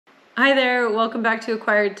Hi there, welcome back to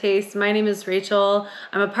Acquired Taste. My name is Rachel.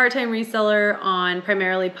 I'm a part-time reseller on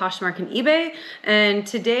primarily Poshmark and eBay, and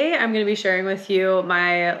today I'm going to be sharing with you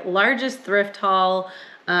my largest thrift haul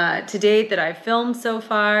to date that I've filmed so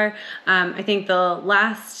far. I think the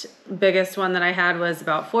last biggest one that I had was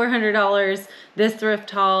about $400. This thrift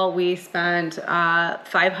haul we spent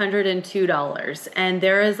 $502, and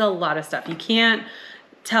there is a lot of stuff. You can't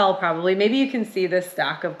tell probably, maybe you can see this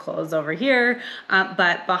stack of clothes over here,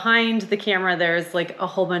 but behind the camera there's like a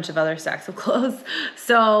whole bunch of other stacks of clothes.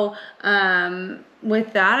 So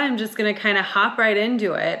with that, I'm just gonna kind of hop right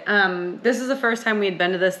into it. This is the first time we had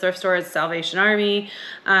been to this thrift store. It's Salvation Army,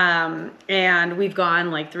 and we've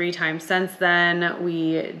gone like 3 times since then.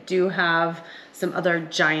 We do have some other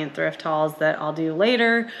giant thrift hauls that I'll do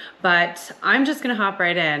later, but I'm just gonna hop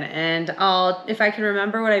right in, and if I can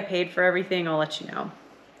remember what I paid for everything, I'll let you know.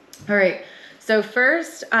 All right, so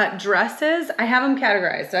first, dresses. I have them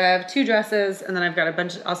categorized. I have 2 dresses, and then I've got a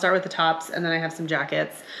bunch. I'll start with the tops, and then I have some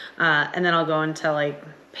jackets, and then I'll go into like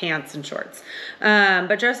pants and shorts.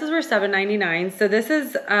 But dresses were $7.99. So this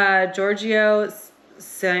is Giorgio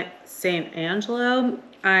St. Angelo.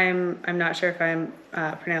 I'm not sure if I'm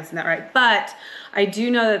pronouncing that right, but I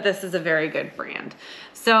do know that this is a very good brand.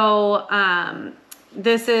 So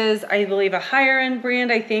this is, I believe, a higher end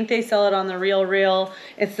brand. I think they sell it on the Real.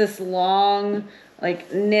 It's this long,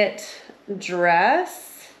 like, knit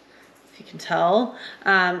dress, if you can tell,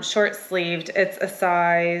 short sleeved. It's a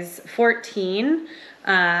size 14,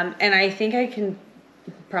 and I think I can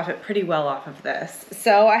profit pretty well off of this.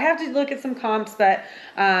 So I have to look at some comps, but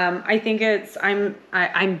I think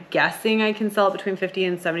I'm guessing I can sell it between $50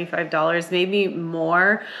 and $75, maybe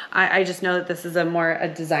more. I just know that this is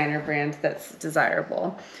a designer brand that's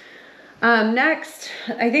desirable. Next,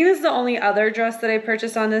 I think this is the only other dress that I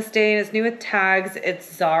purchased on this day, and it's new with tags.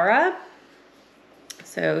 It's Zara.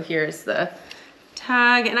 So here's the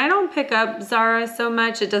tag, and I don't pick up Zara so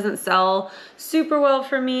much. It doesn't sell super well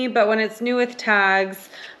for me, but when it's new with tags,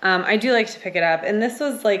 I do like to pick it up. And this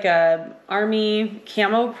was like a army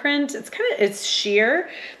camo print. It's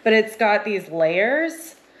sheer, but it's got these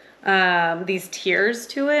layers, these tiers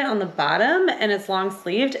to it on the bottom, and it's long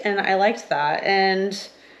sleeved, and I liked that. And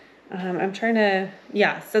I'm trying to,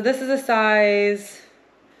 yeah, so this is a size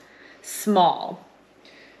small.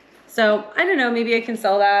 So I don't know, maybe I can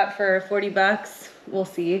sell that for 40 bucks. We'll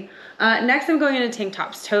see. Next, I'm going into tank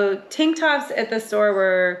tops. So tank tops at the store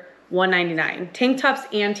were $1.99. Tank tops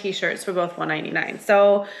and t-shirts were both $1.99.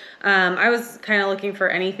 So I was kind of looking for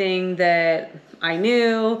anything that I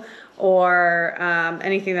knew, or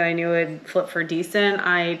anything that I knew would flip for decent.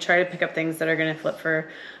 I try to pick up things that are going to flip for,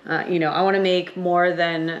 I want to make more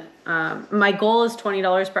than, my goal is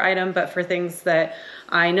 $20 per item, but for things that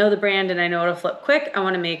I know the brand and I know it'll flip quick, I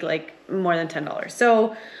want to make like more than $10.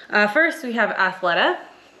 So first we have Athleta.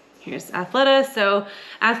 Here's Athleta. So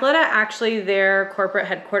Athleta, actually their corporate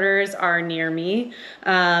headquarters are near me.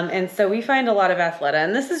 And so we find a lot of Athleta,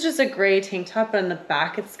 and this is just a gray tank top, but on the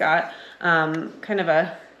back it's got kind of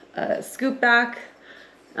a scoop back,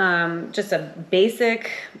 just a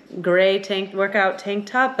basic gray workout tank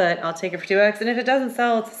top, but I'll take it for 2X. And if it doesn't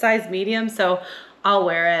sell, it's a size medium, so I'll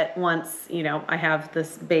wear it once, I have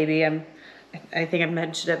this baby. I think I've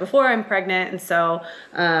mentioned it before, I'm pregnant, and so,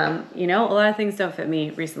 a lot of things don't fit me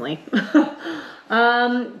recently.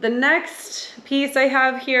 The next piece I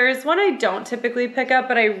have here is one I don't typically pick up,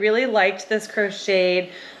 but I really liked this crocheted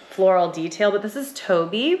floral detail, but this is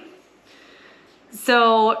Toby.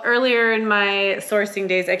 So earlier in my sourcing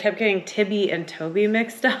days, I kept getting Tibby and Toby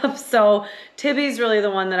mixed up. So Tibby's really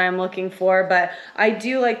the one that I'm looking for, but I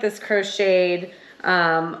do like this crocheted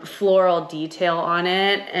floral detail on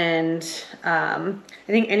it. And I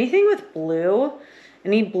think anything with blue,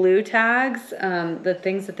 any blue tags, the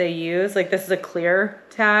things that they use, like this is a clear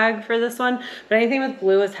tag for this one, but anything with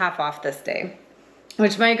blue is half off this day,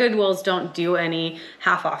 which my Goodwills don't do any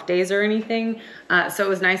half off days or anything. So it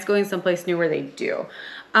was nice going someplace new where they do.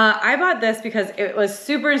 I bought this because it was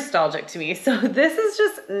super nostalgic to me. So this is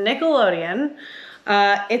just Nickelodeon.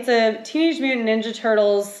 It's a Teenage Mutant Ninja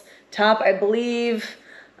Turtles top. I believe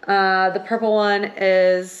the purple one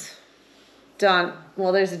is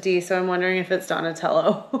well, there's a D, so I'm wondering if it's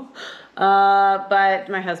Donatello. But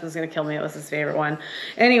my husband's gonna kill me. It was his favorite one.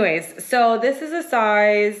 Anyways, so this is a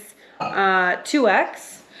size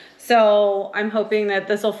 2X. So I'm hoping that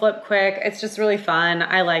this will flip quick. It's just really fun.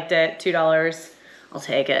 I liked it. $2. I'll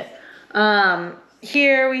take it.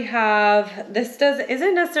 Here we have, this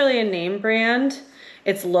isn't necessarily a name brand.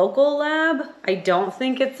 It's Local Lab. I don't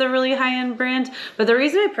think it's a really high-end brand, but the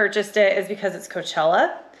reason I purchased it is because it's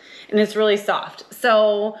Coachella. and it's really soft.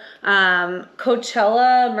 So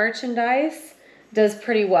Coachella merchandise does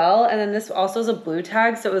pretty well. And then this also is a blue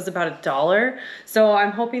tag, so it was about $1. So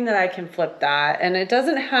I'm hoping that I can flip that. And it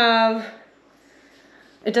doesn't have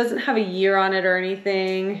a year on it or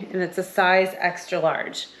anything, and it's a size extra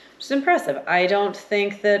large, which is impressive. I don't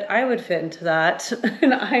think that I would fit into that,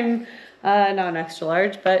 and I'm not an extra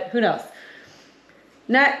large, but who knows.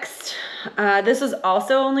 Next, this was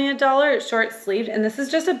also only $1. It's short sleeved, and this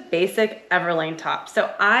is just a basic Everlane top.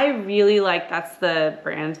 So I really like, that's the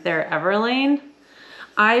brand there, Everlane.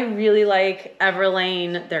 I really like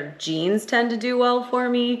Everlane. Their jeans tend to do well for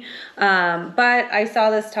me. But I saw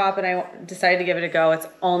this top and I decided to give it a go. It's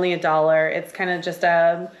only $1. It's kind of just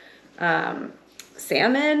a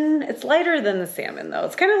salmon. It's lighter than the salmon though.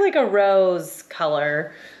 It's kind of like a rose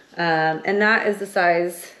color. And that is the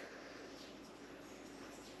size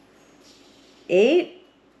 8,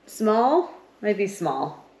 small, might be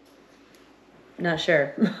small. Not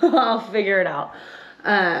sure. I'll figure it out.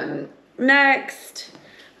 Next,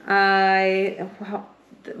 this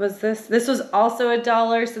was also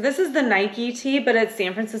 $1. So this is the Nike tee, but it's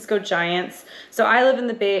San Francisco Giants. So I live in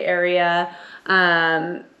the Bay Area.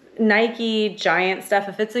 Nike Giant stuff,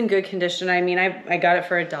 if it's in good condition, I mean, I got it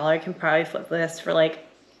for $1. I can probably flip this for like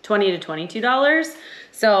 $20 to $22.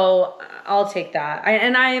 So I'll take that.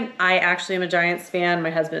 I actually am a Giants fan.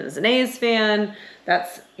 My husband is an A's fan.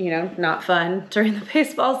 That's, you know, not fun during the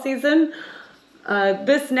baseball season.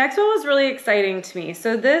 This next one was really exciting to me.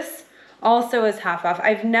 So this also is half off.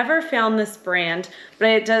 I've never found this brand,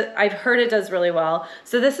 but I've heard it does really well.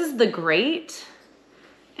 So this is The Great,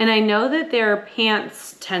 and I know that their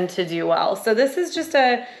pants tend to do well. So this is just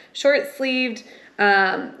a short sleeved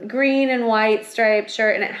green and white striped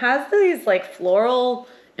shirt, and it has these like floral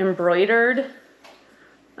embroidered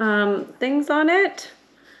things on it.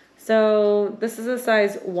 So this is a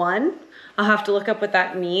size 1. I'll have to look up what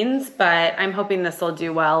that means, but I'm hoping this will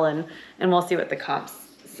do well, and we'll see what the comps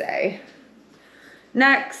say.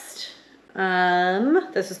 Next,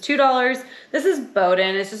 this is $2. This is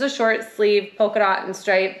Bowden. It's just a short sleeve polka dot and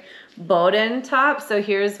stripe Bowden top. So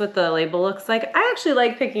here's what the label looks like. I actually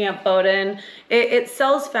like picking up Bowden. It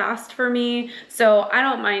sells fast for me, so I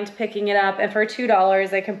don't mind picking it up. And for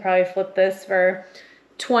 $2, I can probably flip this for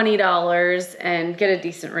 $20 and get a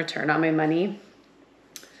decent return on my money.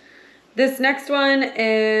 This next one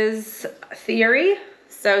is Theory.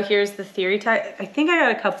 So here's the Theory tie. I think I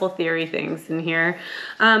got a couple Theory things in here.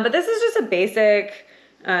 But this is just a basic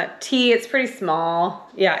tee. It's pretty small.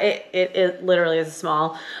 Yeah, it literally is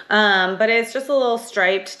small. But it's just a little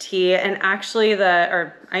striped tee. And actually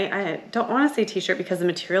I don't want to say t-shirt because the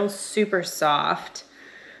material is super soft.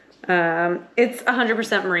 It's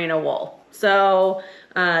 100% merino wool. So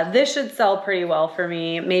this should sell pretty well for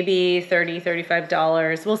me, maybe $30,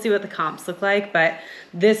 $35. We'll see what the comps look like, but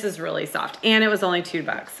this is really soft, and it was only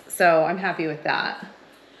 $2, so I'm happy with that.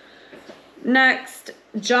 Next,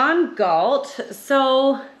 John Galt.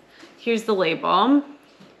 So here's the label.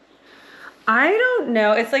 I don't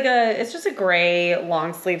know, it's just a gray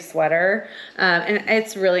long sleeve sweater, and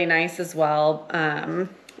it's really nice as well.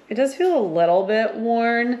 It does feel a little bit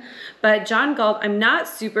worn, but John Galt, I'm not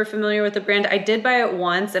super familiar with the brand. I did buy it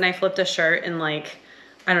once and I flipped a shirt in like,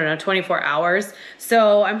 I don't know, 24 hours.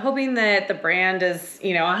 So I'm hoping that the brand is,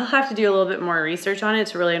 you know, I'll have to do a little bit more research on it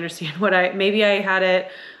to really understand maybe I had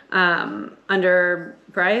it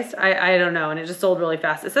underpriced. I don't know, and it just sold really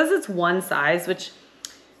fast. It says it's one size, which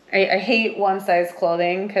I hate one size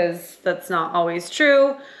clothing because that's not always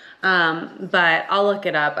true. But I'll look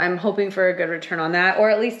it up. I'm hoping for a good return on that,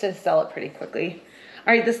 or at least to sell it pretty quickly.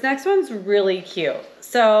 All right, this next one's really cute.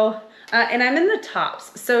 So, and I'm in the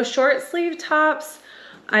tops. So short sleeve tops,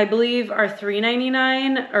 I believe are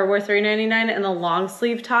 $3.99 or were $3.99, and the long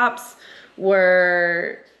sleeve tops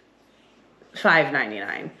were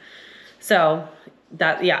 $5.99. So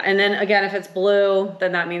that, yeah. And then again, if it's blue,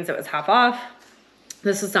 then that means it was half off.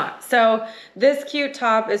 This is not. So this cute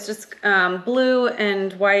top is just blue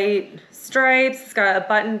and white stripes. It's got a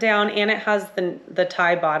button down and it has the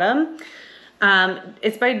tie bottom.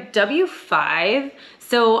 It's by W5.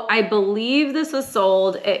 So I believe this was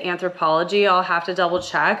sold at Anthropologie. I'll have to double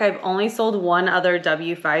check. I've only sold one other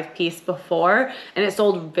W5 piece before, and it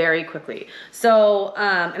sold very quickly. So,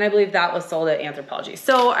 and I believe that was sold at Anthropologie.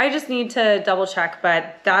 So I just need to double check,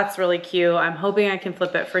 but that's really cute. I'm hoping I can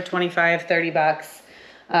flip it for 25, 30 bucks.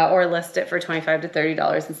 Or list it for $25 to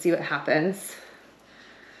 $30 and see what happens.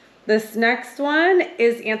 This next one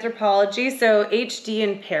is Anthropologie, so HD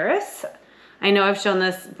in Paris. I know I've shown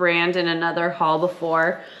this brand in another haul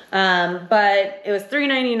before, but it was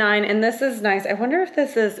 $3.99, and this is nice. I wonder if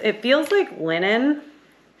this is, it feels like linen.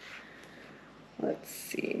 let's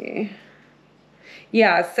see.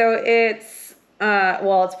 Yeah, so it's,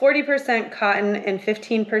 well, it's 40% cotton and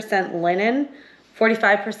 15% linen,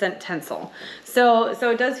 45% tencel. So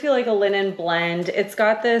it does feel like a linen blend. It's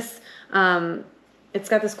got this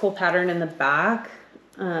cool pattern in the back.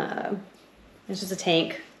 It's just a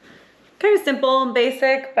tank. Kind of simple and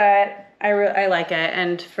basic, but I like it.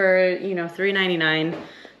 And for, you know, $3.99,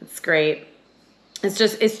 it's great.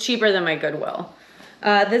 It's cheaper than my Goodwill.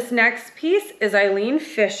 This next piece is Eileen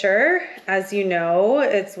Fisher. As you know,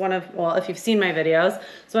 it's one of, well, if you've seen my videos,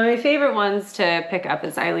 it's one of my favorite ones to pick up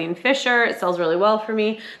is Eileen Fisher. It sells really well for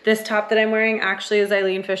me. This top that I'm wearing actually is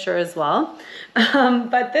Eileen Fisher as well.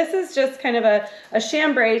 But this is just kind of a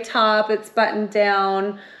chambray top. It's buttoned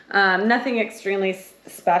down, nothing extremely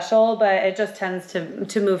special, but it just tends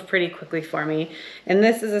to move pretty quickly for me. And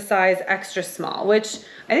this is a size extra small, which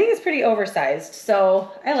I think is pretty oversized. So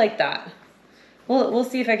I like that. We'll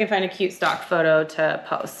see if I can find a cute stock photo to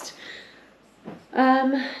post.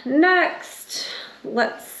 Next,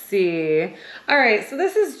 let's see. All right, so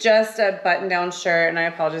this is just a button-down shirt, and I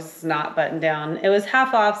apologize, it's not buttoned down. It was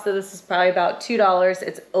half off, so this is probably about $2.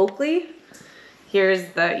 It's Oakley. Here's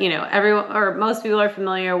the, you know, everyone or most people are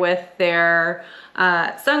familiar with their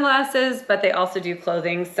sunglasses, but they also do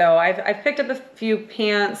clothing. So I've picked up a few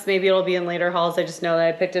pants. Maybe it'll be in later hauls. I just know that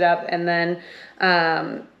I picked it up, and then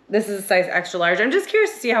this is a size extra large. I'm just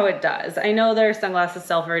curious to see how it does. I know their sunglasses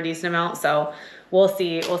sell for a decent amount, so we'll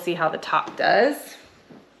see how the top does.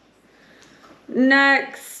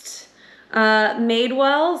 Next,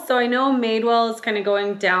 Madewell. So I know Madewell is kind of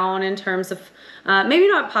going down in terms of maybe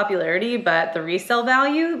not popularity, but the resale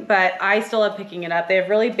value, but I still love picking it up. They have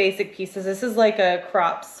really basic pieces. This is like a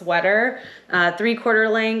crop sweater,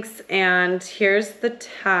 3/4 lengths, and here's the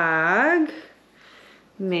tag,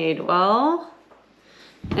 Madewell.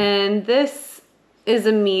 And this is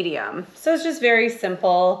a medium. So it's just very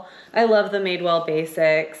simple. I love the Madewell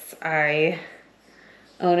basics. I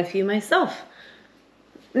own a few myself.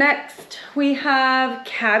 Next, we have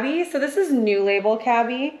Cabby. So this is new label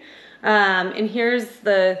Cabby. And here's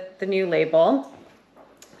the new label.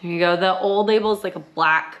 There you go. The old label is like a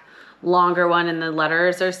black, longer one, and the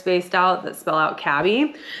letters are spaced out that spell out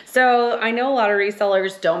Cabby. So I know a lot of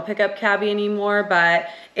resellers don't pick up Cabby anymore, but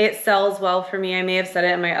it sells well for me. I may have said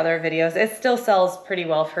it in my other videos. It still sells pretty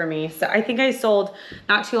well for me. So I think I sold,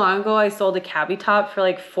 not too long ago, I sold a Cabby top for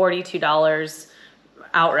like $42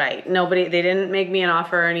 outright. They didn't make me an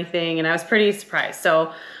offer or anything, and I was pretty surprised.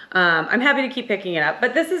 So I'm happy to keep picking it up.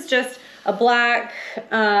 But this is just a black,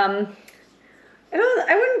 I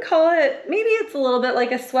wouldn't call it, maybe it's a little bit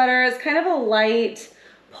like a sweater. It's kind of a light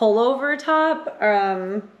pullover top,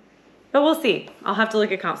 but we'll see. I'll have to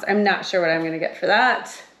look at comps. I'm not sure what I'm gonna get for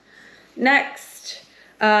that. Next,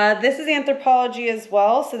 this is Anthropologie as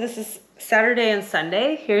well. So this is Saturday and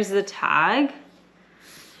Sunday. Here's the tag.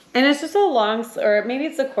 And it's just a long, or maybe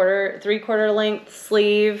it's a 3/4 length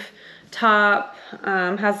sleeve top.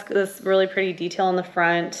 Has this really pretty detail in the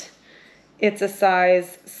front. It's a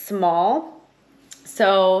size small.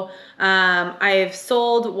 So I've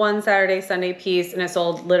sold one Saturday, Sunday piece, and it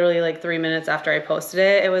sold literally like 3 minutes after I posted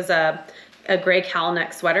it. It was a gray cowl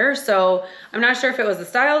neck sweater. So I'm not sure if it was the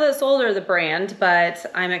style that sold or the brand, but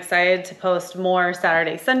I'm excited to post more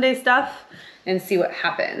Saturday, Sunday stuff and see what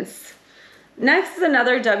happens. Next is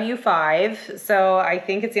another W5. So I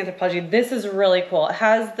think it's Anthropologie. This is really cool. It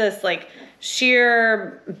has this like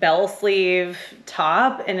sheer bell sleeve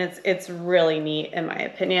top, and it's really neat in my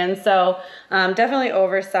opinion. So definitely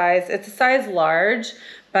oversized. It's a size large,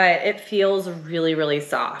 but it feels really, really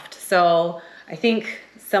soft. So I think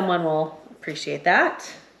someone will appreciate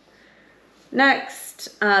that.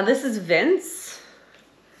 Next, this is Vince.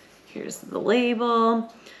 Here's the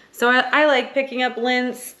label. So I like picking up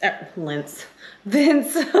Vince.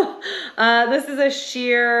 This is a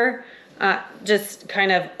sheer, just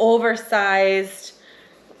kind of oversized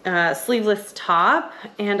sleeveless top,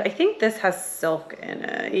 and I think this has silk in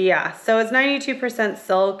it. Yeah, so it's 92%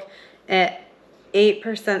 silk at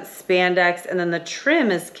 8% spandex, and then the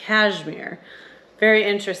trim is cashmere. Very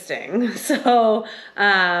interesting. So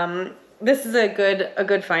this is a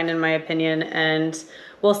good find in my opinion, and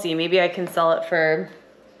we'll see. Maybe I can sell it for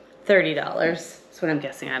 $30. That's what I'm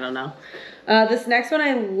guessing. I don't know. This next one,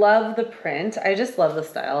 I love the print. I just love the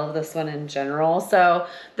style of this one in general. So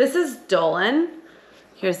this is Dolan.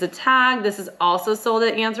 Here's the tag. This is also sold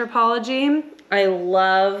at Anthropologie. I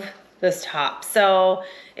love this top. So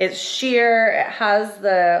it's sheer. It has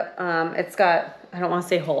the, it's got, I don't want to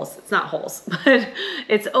say holes. It's not holes, but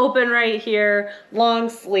it's open right here, long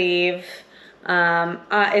sleeve.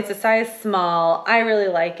 It's a size small. I really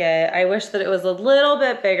like it. I wish that it was a little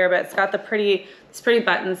bit bigger, but it's got these pretty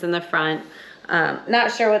buttons in the front.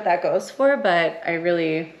 Not sure what that goes for, but I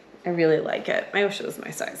really like it. I wish it was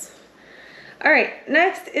my size. All right,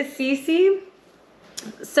 next is CC.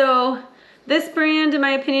 So this brand, in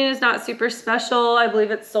my opinion, is not super special. I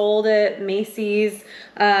believe it's sold at Macy's,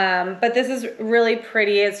 but this is really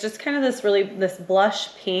pretty. It's just kind of this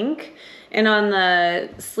blush pink. And on the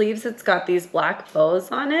sleeves, it's got these black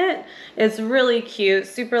bows on it. It's really cute,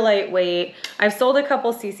 super lightweight. I've sold a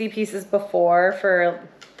couple CC pieces before for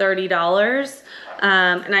 $30.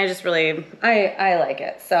 And I just really, I like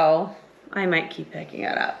it. So I might keep picking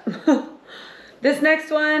it up. This next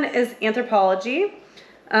one is Anthropologie.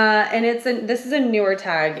 And this is a newer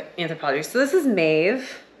tag, Anthropologie. So this is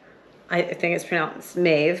Maeve. I think it's pronounced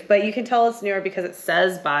Maeve, but you can tell it's newer because it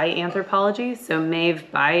says by Anthropologie. So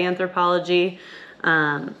Maeve by Anthropologie.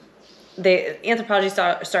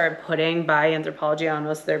 Anthropologie started putting by Anthropologie on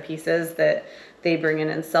most of their pieces that they bring in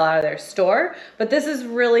and sell out of their store. But this is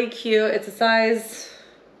really cute. It's a size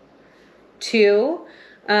 2.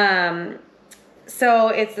 So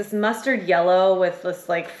it's this mustard yellow with this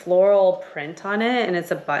like floral print on it, and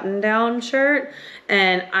it's a button down shirt.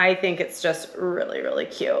 And I think it's just really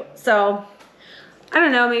cute. So I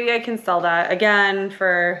don't know, maybe I can sell that again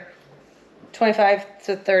for $25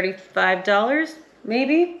 to $35,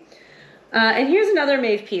 maybe. And here's another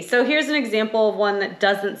Maeve piece. So here's an example of one that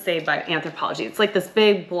doesn't say by Anthropologie. It's like this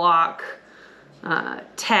big block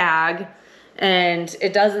tag, and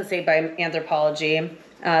it doesn't say by Anthropologie.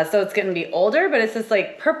 So it's gonna be older, but it's this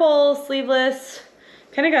like purple sleeveless,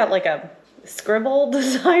 kind of got like a scribble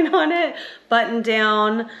design on it, button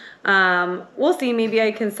down. We'll see, maybe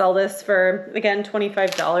I can sell this for, again,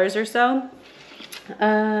 $25 or so.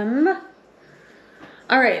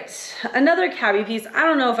 All right, another cabbie piece. I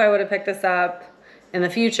don't know if I would have picked this up in the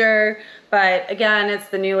future, but again, it's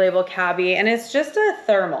the new label cabbie, and it's just a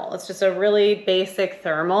thermal. It's just a really basic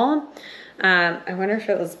thermal. I wonder if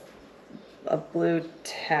it was a blue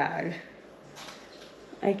tag.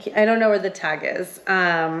 I don't know where the tag is.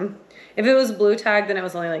 If it was blue tag, then it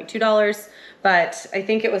was only like $2, but I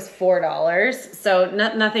think it was $4. So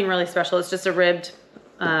nothing really special. It's just a ribbed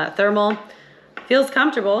thermal. Feels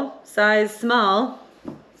comfortable, size small.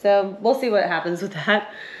 So we'll see what happens with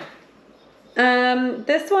that.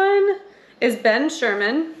 This one is Ben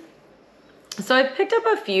Sherman. So I've picked up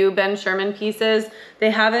a few Ben Sherman pieces.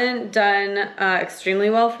 They haven't done extremely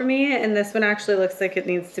well for me, and this one actually looks like it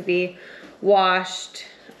needs to be washed.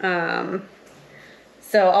 So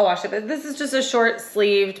I'll wash it, but this is just a short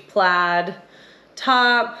sleeved plaid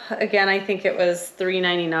top. Again, I think it was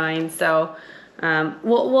 $3.99, so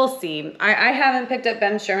we'll see. I haven't picked up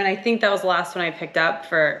Ben Sherman. I think that was the last one I picked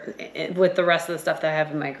up with the rest of the stuff that I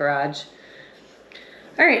have in my garage.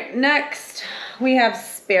 All right, next we have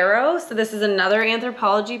Sparrow. So this is another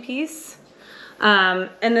Anthropologie piece. And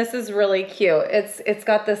this is really cute. It's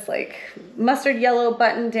got this like mustard yellow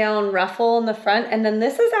button down ruffle in the front. And then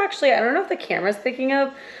this is actually, I don't know if the camera's picking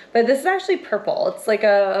up, but this is actually purple. It's like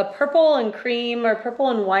a purple and cream or purple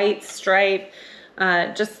and white stripe,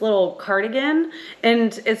 just little cardigan.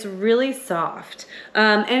 And it's really soft.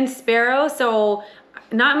 And Sparrow, so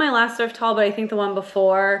not my last thrift haul, but I think the one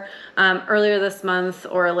before, earlier this month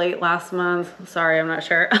or late last month, sorry, I'm not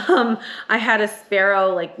sure. I had a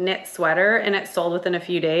Sparrow like knit sweater, and it sold within a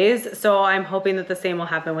few days. So I'm hoping that the same will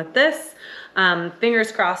happen with this.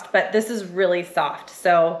 Fingers crossed, but this is really soft.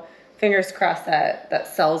 So fingers crossed that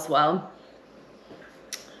sells well.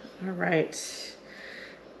 All right.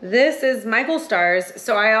 This is Michael Stars.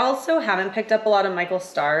 So I also haven't picked up a lot of Michael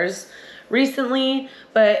Stars recently,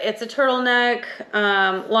 but it's a turtleneck,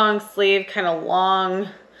 long sleeve, kind of long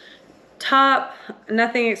top.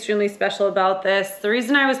 Nothing extremely special about this. The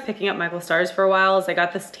reason I was picking up Michael Stars for a while is I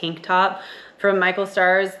got this tank top from Michael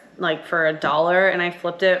Stars like for $1, and I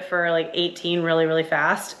flipped it for like 18 really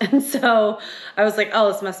fast. And so I was like,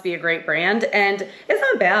 oh, this must be a great brand, and it's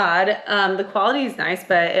not bad. The quality is nice,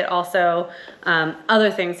 but it also, other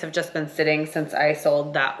things have just been sitting since I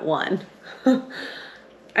sold that one.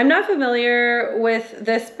 I'm not familiar with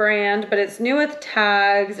this brand, but it's new with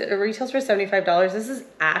tags. It retails for $75. This is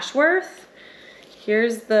Ashworth.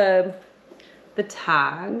 Here's the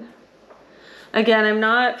tag. Again, I'm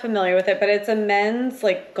not familiar with it, but it's a men's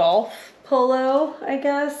like golf polo, I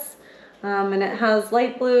guess. And it has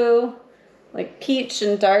light blue, like peach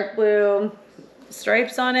and dark blue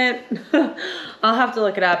stripes on it. I'll have to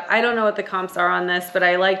look it up. I don't know what the comps are on this, but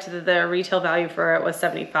I liked that the retail value for it was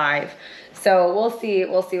 $75. So we'll see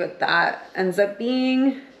what that ends up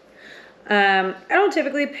being. I don't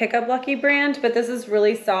typically pick up Lucky Brand, but this is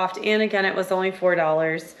really soft. And again, it was only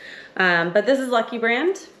 $4. But this is Lucky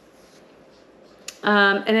Brand.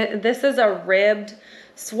 And this is a ribbed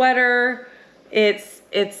sweater. It's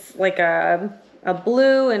like a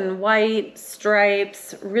blue and white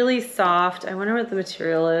stripes, really soft. I wonder what the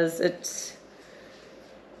material is. It's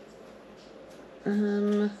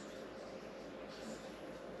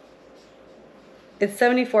it's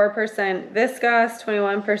 74% viscose,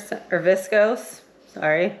 21% or viscose,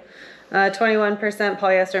 sorry, 21%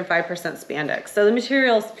 polyester and 5% spandex. So the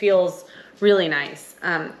material feels really nice,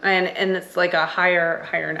 and it's like a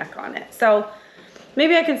higher neck on it. So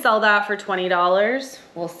maybe I can sell that for $20.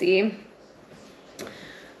 We'll see.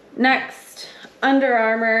 Next, Under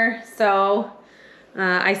Armour. So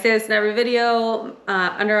I say this in every video.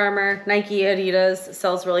 Under Armour, Nike, Adidas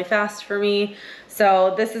sells really fast for me.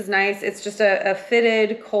 So this is nice. It's just a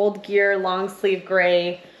fitted cold gear long sleeve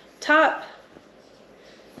gray top.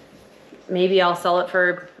 Maybe I'll sell it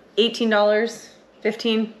for $18,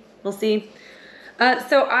 $15, we'll see.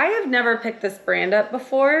 So I have never picked this brand up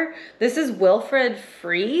before. This is Wilfred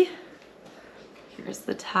Free. Here's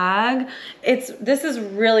the tag. This is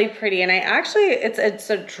really pretty, and it's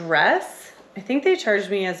a dress. I think they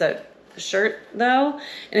charged me as a shirt though,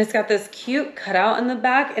 and it's got this cute cutout in the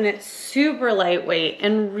back, and it's super lightweight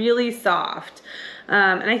and really soft.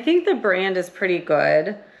 And I think the brand is pretty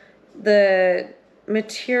good. The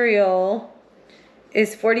material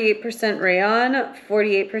is 48% rayon,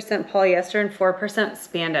 48% polyester, and 4%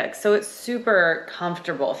 spandex. So it's super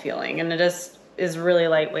comfortable feeling, and it is really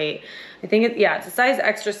lightweight. I think it's a size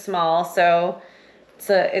extra small, so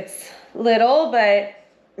it's little, but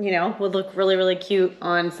you know, would look really, really cute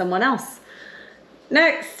on someone else.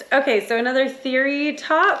 Next, okay, so another Theory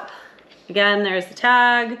top. Again, there's the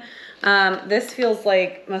tag. This feels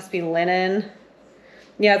like, must be linen.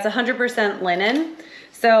 Yeah, it's 100% linen.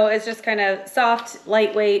 So it's just kind of soft,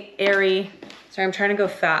 lightweight, airy. Sorry, I'm trying to go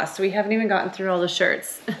fast. We haven't even gotten through all the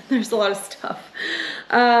shirts. There's a lot of stuff.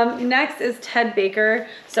 Next is Ted Baker.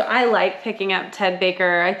 So I like picking up Ted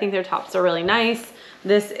Baker. I think their tops are really nice.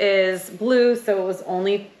 This is blue, so it was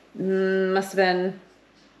only, must have been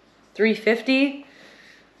 $3.50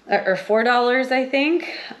 or $4, I think.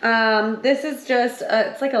 This is just,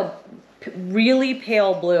 it's like a really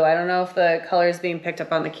pale blue. I don't know if the color is being picked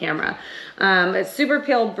up on the camera. It's super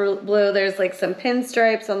pale blue. There's like some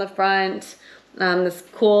pinstripes on the front, this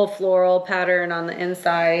cool floral pattern on the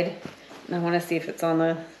inside. I want to see if it's on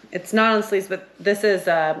the, it's not on the sleeves, but this is,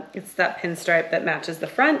 it's that pinstripe that matches the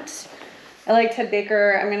front. I like Ted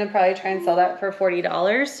Baker. I'm going to probably try and sell that for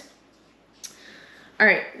 $40. All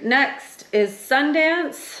right, next is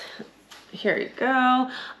Sundance. Here you go.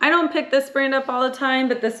 I don't pick this brand up all the time,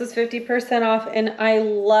 but this was 50% off, and I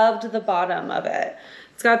loved the bottom of it.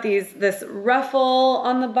 It's got this ruffle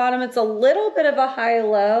on the bottom. It's a little bit of a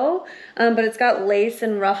high-low, but it's got lace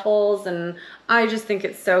and ruffles, and I just think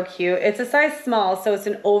it's so cute. It's a size small, so it's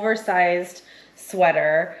an oversized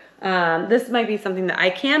sweater. This might be something that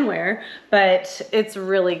I can wear, but it's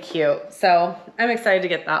really cute. So I'm excited to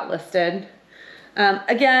get that listed.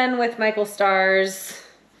 Again, with Michael Stars.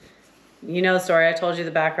 You know the story, I told you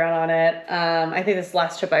the background on it. I think this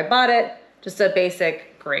last trip I bought it, just a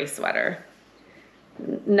basic gray sweater.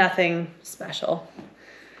 Nothing special.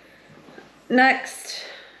 Next,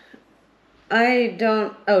 David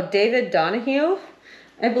Donahue,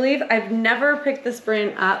 I believe. I've never picked this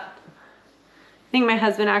brand up. I think my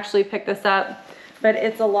husband actually picked this up, but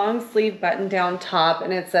it's a long sleeve button down top,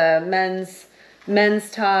 and it's a men's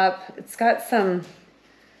top. It's got some,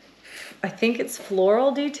 I think it's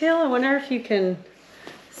floral detail. I wonder if you can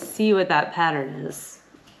see what that pattern is.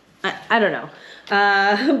 I don't know.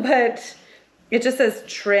 But it just says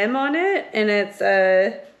trim on it, and it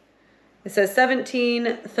says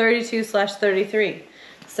 1732/33.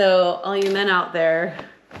 So all you men out there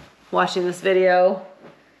watching this video,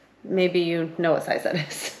 maybe you know what size that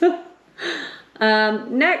is.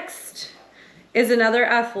 Next is another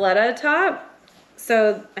Athleta top.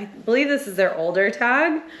 So I believe this is their older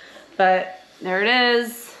tag, but there it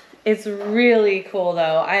is. It's really cool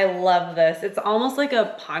though. I love this. It's almost like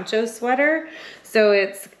a poncho sweater. So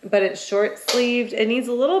it's short sleeved. It needs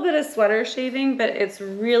a little bit of sweater shaving, but it's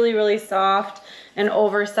really, really soft and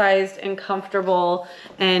oversized and comfortable.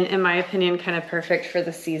 And in my opinion, kind of perfect for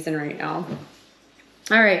the season right now.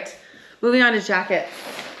 All right, moving on to jackets.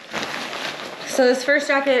 So this first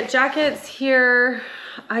jackets here,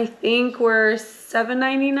 I think were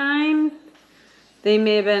 $7.99. They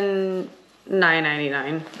may have been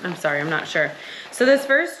 $9.99. I'm sorry, I'm not sure. So this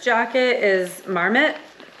first jacket is Marmot.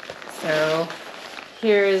 So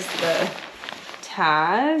here's the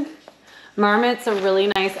tag. Marmot's a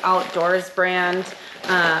really nice outdoors brand.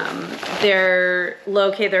 They're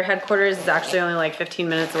located, their headquarters is actually only like 15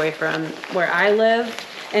 minutes away from where I live.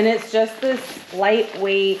 And it's just this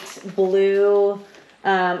lightweight blue,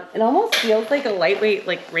 it almost feels like a lightweight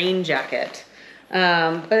like rain jacket.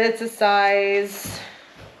 But it's a size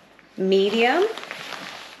medium.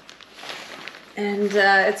 And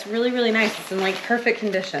it's really, really nice. It's in like perfect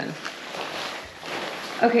condition.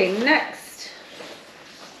 Okay, next.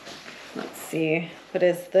 Let's see. What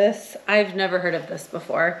is this? I've never heard of this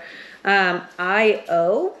before.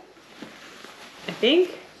 IO, I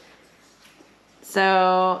think.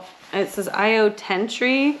 So it says IO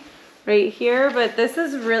Tentry right here, but this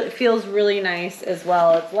is really feels really nice as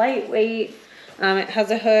well. It's lightweight. It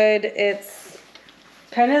has a hood. It's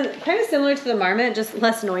kind of similar to the Marmot, just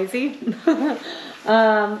less noisy.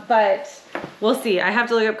 But we'll see. I have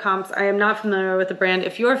to look up comps. I am not familiar with the brand.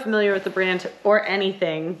 If you're familiar with the brand or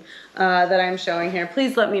anything that I'm showing here,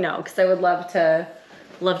 please let me know, because I would love to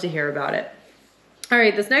hear about it. All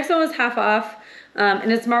right, this next one was half off,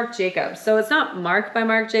 and it's Marc Jacobs. So it's not Marc by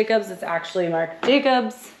Marc Jacobs. It's actually Marc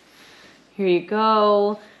Jacobs. Here you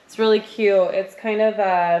go. It's really cute. It's kind of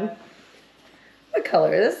what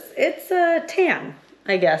color is this? It's a tan,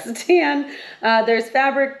 I guess, tan. There's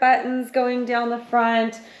fabric buttons going down the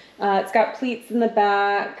front. It's got pleats in the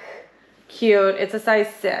back. Cute. It's a size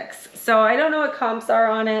 6. So I don't know what comps are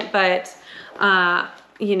on it, but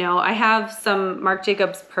you know, I have some Marc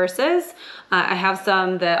Jacobs purses. I have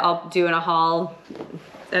some that I'll do in a haul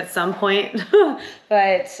at some point,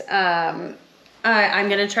 but I'm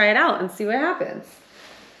gonna try it out and see what happens.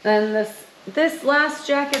 Then this last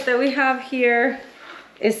jacket that we have here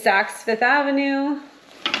is Saks Fifth Avenue.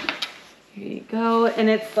 Here you go. And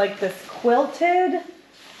it's like this quilted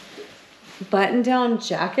button-down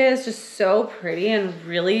jacket. It's just so pretty and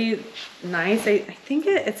really nice. I think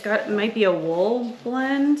it might be a wool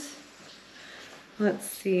blend. Let's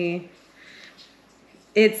see.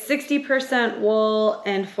 It's 60% wool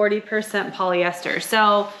and 40% polyester.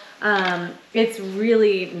 So it's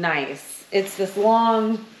really nice. It's this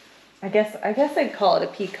long, I guess I'd call it a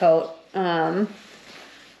pea coat. And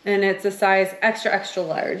it's a size extra, extra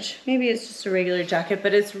large. Maybe it's just a regular jacket,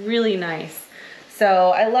 but it's really nice. So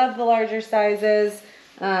I love the larger sizes.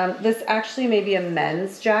 This actually may be a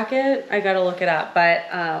men's jacket. I gotta look it up,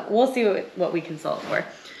 but we'll see what we can sell it for.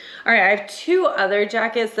 All right, I have 2 other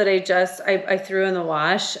jackets that I threw in the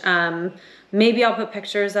wash. Maybe I'll put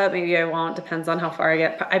pictures up, maybe I won't, depends on how far I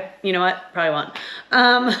get. You know what, probably won't.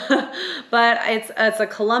 But it's a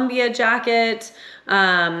Columbia jacket.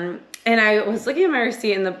 And I was looking at my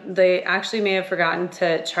receipt, and they actually may have forgotten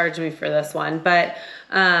to charge me for this one, but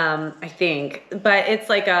I think. But it's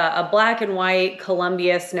like a black and white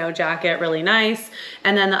Columbia snow jacket, really nice.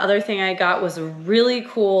 And then the other thing I got was a really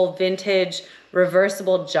cool vintage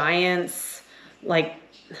reversible Giants, like,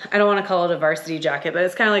 I don't want to call it a varsity jacket, but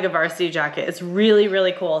it's kind of like a varsity jacket. It's really,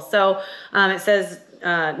 really cool. So it says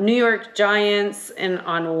New York Giants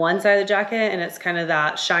on one side of the jacket, and it's kind of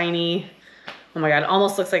that shiny, oh my God, it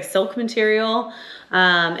almost looks like silk material.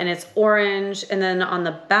 And it's orange. And then on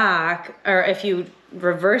the back, or if you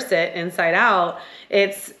reverse it inside out,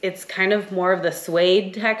 it's kind of more of the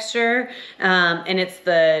suede texture. And it's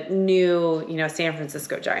the new, San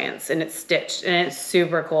Francisco Giants, and it's stitched, and it's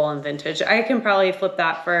super cool and vintage. I can probably flip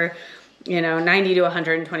that for, $90 to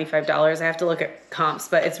 $125. I have to look at comps,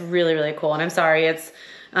 but it's really, really cool. And I'm sorry, it's,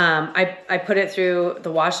 I put it through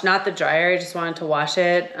the wash, not the dryer. I just wanted to wash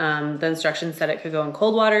it. The instructions said it could go in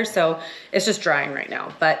cold water, so it's just drying right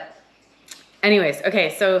now. But anyways,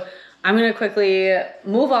 okay, so I'm gonna quickly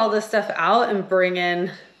move all this stuff out and bring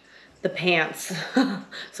in the pants.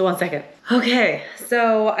 So one second. Okay,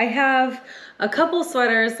 so I have a couple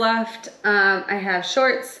sweaters left. I have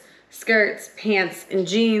shorts, skirts, pants, and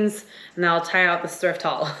jeans, and I'll tie out this thrift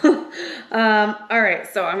haul. All right,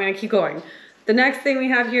 so I'm gonna keep going. The next thing we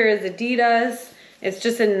have here is Adidas. It's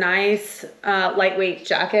just a nice lightweight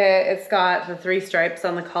jacket. It's got the 3 stripes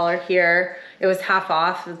on the collar here. It was half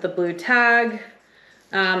off with the blue tag.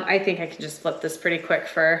 I think I can just flip this pretty quick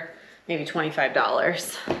for maybe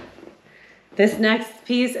 $25. This next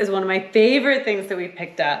piece is one of my favorite things that we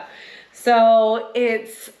picked up. So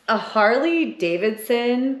it's a Harley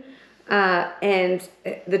Davidson and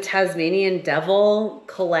the Tasmanian Devil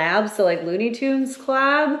collab. So like Looney Tunes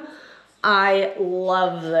collab. I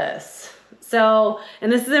love this. So,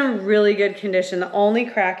 and this is in really good condition. The only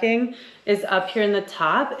cracking is up here in the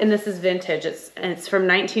top, and this is vintage. It's from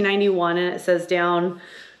 1991, and it says down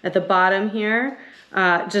at the bottom here.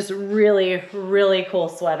 Just really, really cool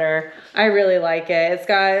sweater. I really like it. It's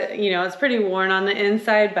got, it's pretty worn on the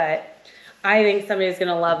inside, but I think somebody's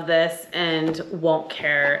gonna love this and won't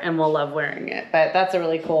care and will love wearing it. But that's a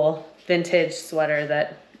really cool vintage sweater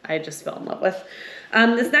that I just fell in love with.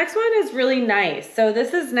 This next one is really nice. So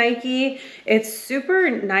this is Nike. It's super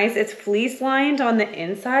nice. It's fleece lined on the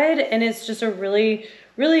inside, and it's just a really,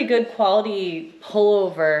 really good quality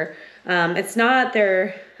pullover. It's not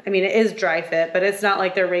their, I mean, it is dry fit, but it's not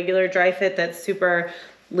like their regular dry fit that's super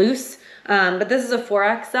loose. But this is a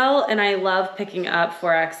 4XL, and I love picking up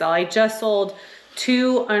 4XL. I just sold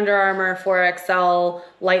 2 Under Armour 4XL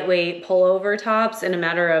lightweight pullover tops in a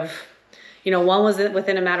matter of, you know, one was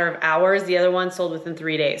within a matter of hours, the other one sold within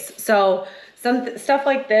 3 days. So some stuff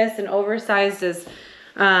like this, and oversized is,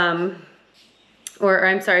 or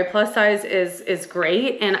I'm sorry, plus size is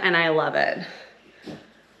great, and I love it.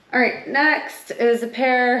 All right, next is a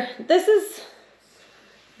pair. This is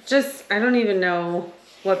just, I don't even know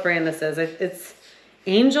what brand this is. It's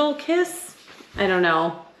Angel Kiss. I don't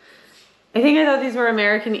know. I think I thought these were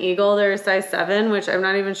American Eagle. They're a size 7, which I'm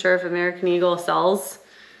not even sure if American Eagle sells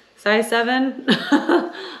size 7. But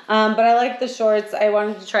I like the shorts. I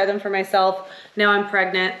wanted to try them for myself. Now I'm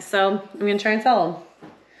pregnant, so I'm gonna try and sell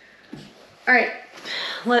them. All right,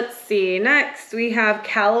 let's see. Next we have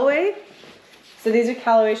Callaway. So these are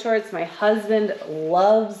Callaway shorts. My husband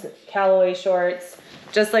loves Callaway shorts,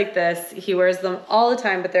 just like this. He wears them all the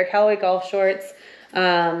time, but they're Callaway golf shorts.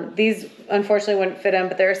 These unfortunately wouldn't fit him,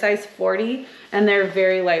 but they're a size 40, and they're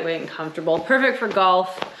very lightweight and comfortable. Perfect for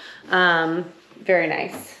golf. Very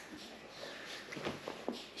nice.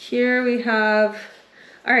 Here we have,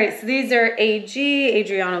 all right, so these are AG,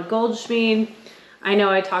 Adriano Goldschmied. I know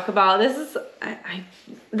I talk about, this is,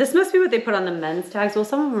 this must be what they put on the men's tags. Well,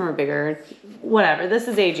 some of them are bigger, whatever. This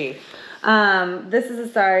is AG. This is a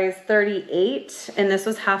size 38, and this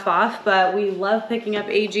was half off, but we love picking up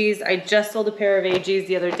AGs. I just sold a pair of AGs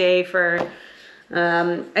the other day for,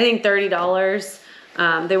 I think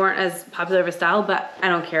 $30. They weren't as popular of a style, but I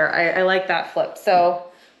don't care. I like that flip. So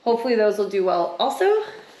hopefully those will do well also.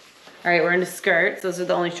 All right, we're into skirts. Those are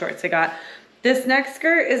the only shorts I got. This next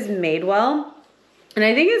skirt is Madewell, and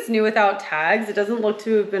I think it's new without tags. It doesn't look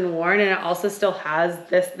to have been worn, and it also still has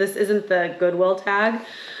this. This isn't the Goodwill tag,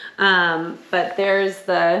 but there's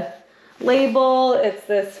the label. It's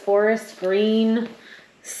this forest green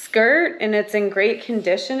skirt, and it's in great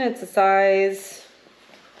condition. It's a size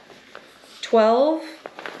 12,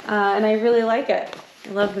 and I really like it. I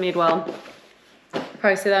love Madewell. I'll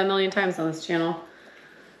probably say that a million times on this channel.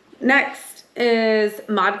 Next is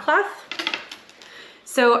ModCloth.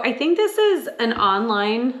 So I think this is an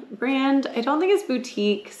online brand. I don't think it's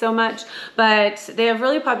boutique so much, but they have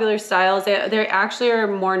really popular styles. They actually are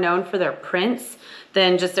more known for their prints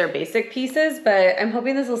than just their basic pieces, but I'm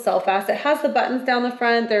hoping this will sell fast. It has the buttons down the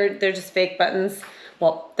front. They're just fake buttons.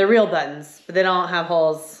 Well, they're real buttons, but they don't have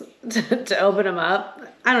holes to open them up.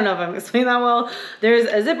 I don't know if I'm explaining that well. There's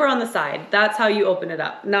a zipper on the side. That's how you open it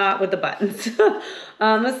up, not with the buttons.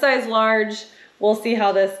 This size large. We'll see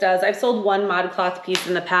how this does. I've sold one ModCloth piece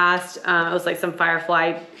in the past. It was like some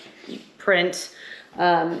firefly print,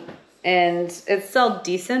 and it's still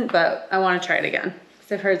decent, but I want to try it again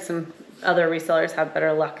because I've heard some other resellers have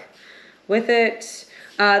better luck with it.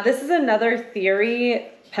 This is another Theory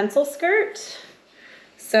pencil skirt.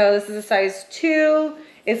 So this is a size 2.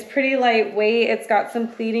 It's pretty lightweight. It's got some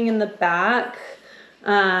pleating in the back.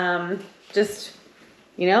 Just,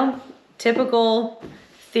 you know, typical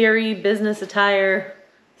Theory business attire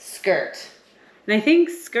skirt. And I think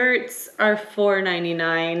skirts are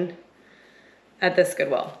 $4.99 at this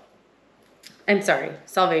Goodwill. I'm sorry,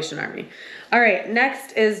 Salvation Army. All right,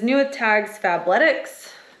 next is new with tags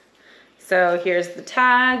Fabletics. So here's the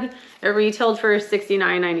tag. It retailed for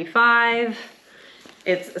 $69.95.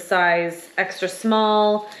 It's a size extra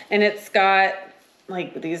small, and it's got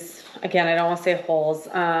like these, again, I don't want to say holes,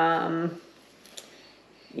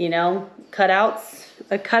 you know, cutouts,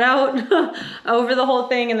 a cutout over the whole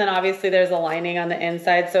thing, and then obviously there's a lining on the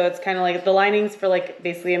inside, so it's kind of like the lining's for like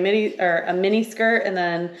basically a mini skirt, and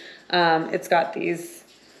then it's got these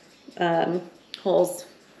holes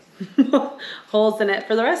holes in it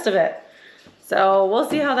for the rest of it. So we'll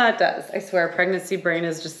see how that does. I swear pregnancy brain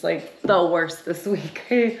is just like the worst this week.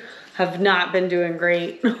 I have not been doing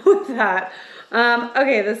great with that.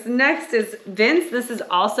 Okay, this next is Vince. This is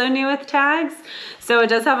also new with tags. So it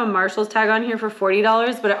does have a Marshall's tag on here for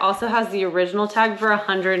 $40, but it also has the original tag for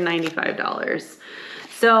 $195.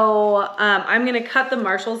 So I'm gonna cut the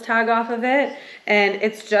Marshall's tag off of it, and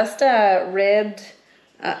it's just a ribbed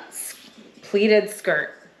pleated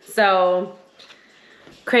skirt. So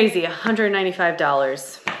crazy,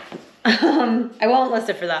 $195. I won't list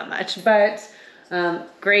it for that much, but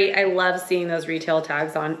Great. I love seeing those retail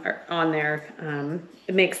tags on there.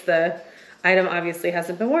 It makes the item obviously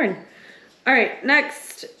hasn't been worn. All right,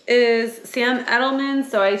 next is Sam Edelman.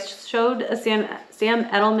 So I showed a Sam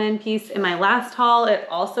Edelman piece in my last haul. It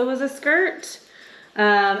also was a skirt.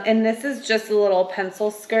 And this is just a little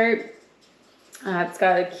pencil skirt. It's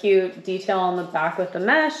got a cute detail on the back with the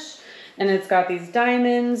mesh, and it's got these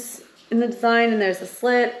diamonds in the design, and there's a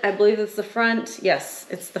slit. I believe it's the front. Yes,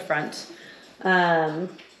 it's the front.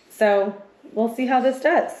 So we'll see how this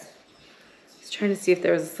does. I was trying to see if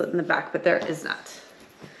there was a slit in the back, but there is not.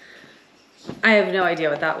 I have no idea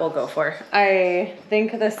what that will go for. I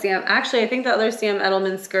think the other Sam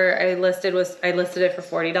Edelman skirt I listed it for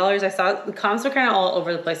 $40. I saw the comps were kind of all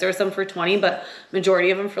over the place. There were some for 20, but majority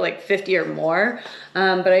of them for like 50 or more.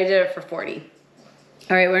 But I did it for 40.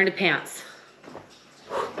 All right, we're into pants.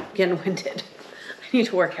 Getting winded. I need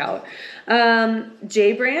to work out.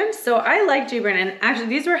 J brand. So I like J brand, and actually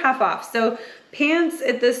these were half off. So pants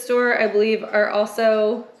at this store, I believe, are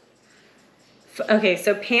also. Okay,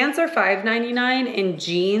 so pants are $5.99 and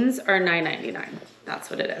jeans are $9.99. That's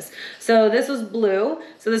what it is. So this was blue.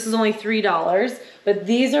 So this is only $3, but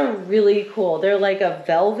these are really cool. They're like a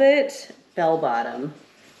velvet bell bottom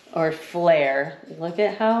or flare. Look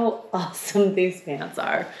at how awesome these pants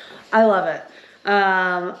are. I love it.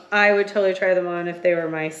 I would totally try them on if they were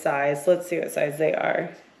my size. Let's see what size they are.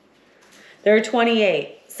 They're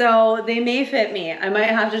 28. So they may fit me. I might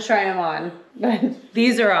have to try them on, but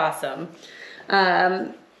these are awesome.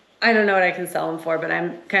 I don't know what I can sell them for, but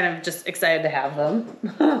I'm kind of just excited to have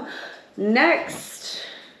them. Next,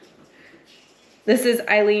 this is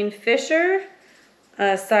Eileen Fisher,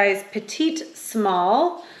 size petite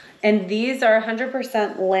small, and these are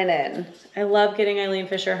 100% linen. I love getting Eileen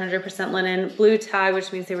Fisher 100% linen. Blue tag,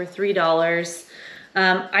 which means they were $3.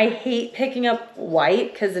 I hate picking up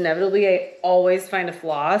white because inevitably I always find a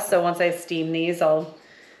flaw. So once I steam these, I'll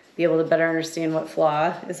be able to better understand what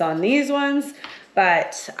flaw is on these ones.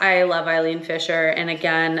 But I love Eileen Fisher, and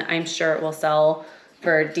again, I'm sure it will sell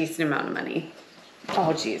for a decent amount of money.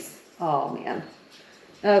 Oh geez, oh man.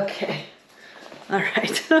 Okay, all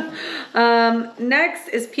right. Next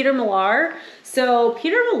is Peter Millar. So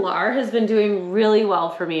Peter Millar has been doing really well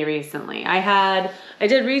for me recently. I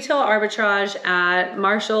did retail arbitrage at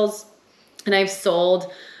Marshall's, and I've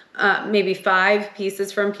sold maybe 5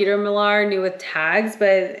 pieces from Peter Millar, new with tags, but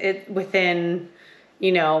it within,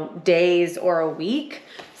 you know, days or a week.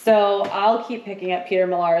 So I'll keep picking up Peter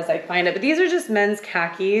Millar as I find it. But these are just men's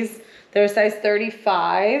khakis. They're size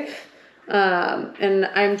 35. And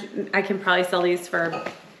I can probably sell these for,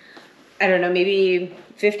 I don't know, maybe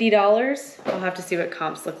 $50. I'll have to see what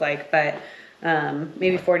comps look like, but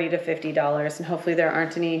maybe $40 to $50. And hopefully there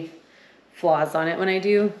aren't any flaws on it when I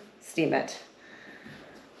do steam it.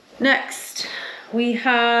 Next, we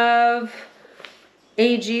have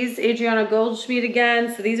AG's Adriana Goldschmidt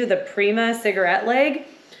again. So these are the Prima cigarette leg,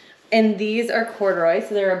 and these are corduroy.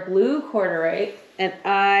 So they're a blue corduroy, and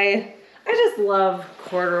I just love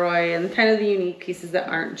corduroy and kind of the unique pieces that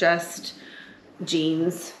aren't just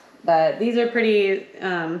jeans. But these are pretty,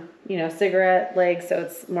 you know, cigarette leg, so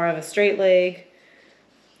it's more of a straight leg.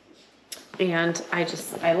 And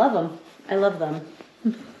I love them. I love them.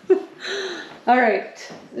 All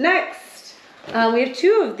right, next, we have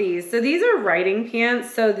 2 of these. So these are riding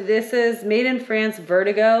pants. So this is Made in France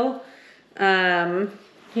Vertigo.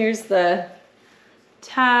 Here's the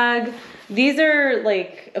tag. These are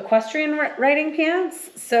like equestrian riding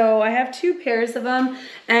pants. So I have 2 pairs of them.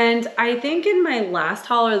 And I think in my last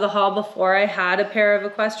haul or the haul before, I had a pair of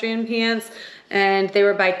equestrian pants, and they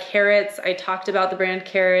were by Carrots. I talked about the brand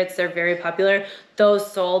Carrots. They're very popular. Those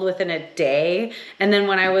sold within a day. And then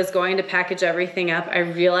when I was going to package everything up, I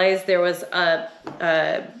realized there was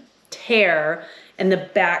a tear in the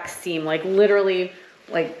back seam, like literally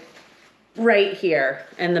like right here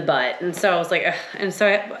in the butt. And so I was like, ugh. And so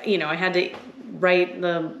I had to write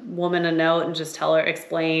the woman a note and just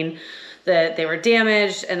explain that they were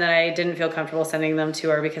damaged and that I didn't feel comfortable sending them to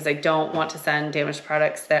her because I don't want to send damaged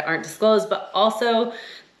products that aren't disclosed. But also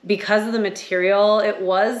because of the material, it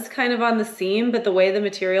was kind of on the seam, but the way the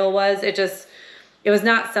material was, it was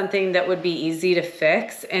not something that would be easy to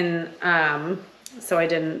fix. And so I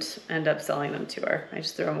didn't end up selling them to her. I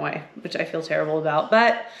just threw them away, which I feel terrible about,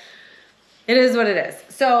 but it is what it is.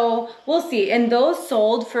 So we'll see. And those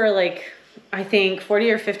sold for like, I think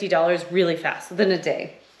 $40 or $50 really fast within a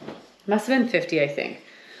day. Must have been 50, I think.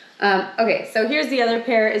 Okay, so here's the other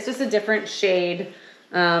pair. It's just a different shade,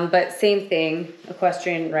 but same thing,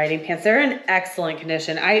 equestrian riding pants. They're in excellent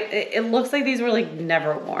condition. It looks like these were like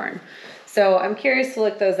never worn. So I'm curious to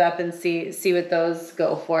look those up and see what those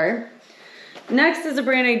go for. Next is a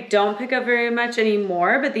brand I don't pick up very much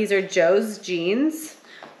anymore, but these are Joe's jeans.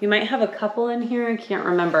 You might have a couple in here, I can't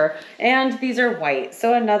remember. And these are white,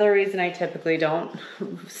 so another reason I typically don't,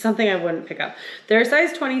 something I wouldn't pick up. They're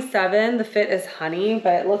size 27, the fit is honey,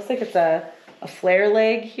 but it looks like it's a flare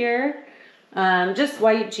leg here. Just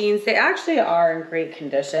white jeans. They actually are in great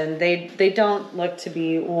condition. They don't look to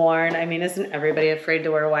be worn. I mean, isn't everybody afraid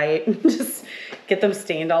to wear white? Just get them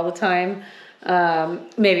stained all the time.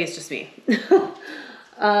 Maybe it's just me.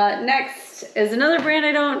 Next is another brand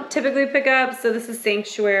I don't typically pick up. So this is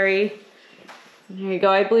Sanctuary. There you go.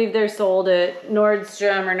 I believe they're sold at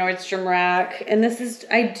Nordstrom or Nordstrom Rack. And this is,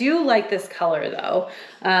 I do like this color though.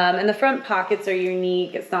 And the front pockets are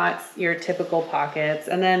unique. It's not your typical pockets.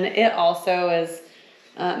 And then it also is,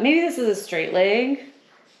 maybe this is a straight leg,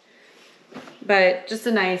 but just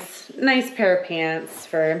a nice pair of pants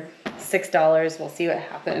for $6. We'll see what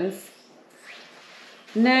happens.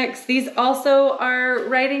 Next, these also are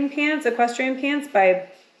riding pants, equestrian pants by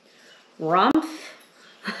Rumpf.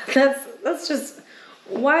 That's just,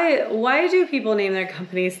 why do people name their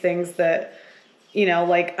companies things that, you know,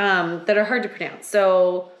 like, that are hard to pronounce?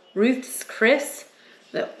 So Ruth's Chris,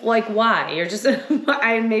 like why? You're just,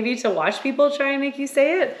 maybe to watch people try and make you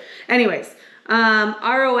say it. Anyways,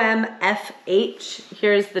 ROMFH,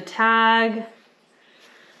 here's the tag.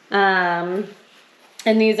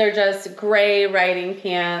 And these are just gray riding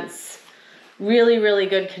pants, really, really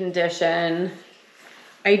good condition.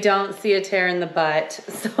 I don't see a tear in the butt,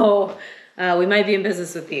 so we might be in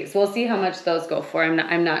business with these. We'll see how much those go for.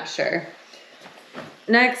 I'm not sure.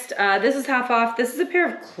 Next, this is half off. This is a pair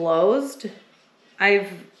of closed. I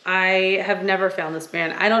have never found this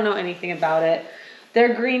brand. I don't know anything about it.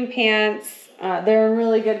 They're green pants. They're in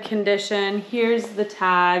really good condition. Here's the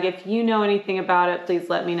tag. If you know anything about it, please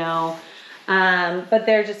let me know. But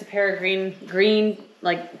they're just a pair of green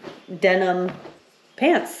like denim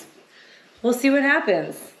pants. We'll see what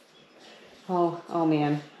happens. Oh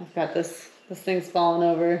man, I've got this thing's falling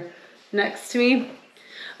over next to me.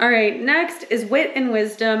 All right, next is Wit and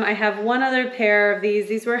Wisdom. I have one other pair of these.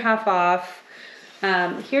 These were half off.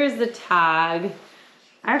 Here's the tag.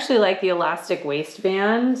 I actually like the elastic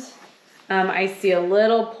waistband. I see a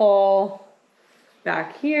little pull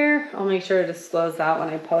back here. I'll make sure to disclose that when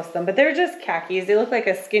I post them, but they're just khakis. They look like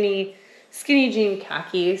a skinny jean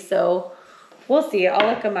khaki. So we'll see. I'll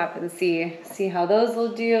look them up and see how those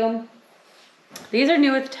will do. These are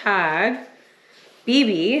new with tag.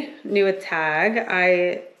 BB, new with tag.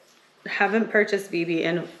 I haven't purchased BB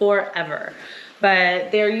in forever,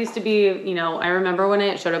 but there used to be, you know, I remember when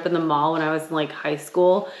it showed up in the mall when I was in like high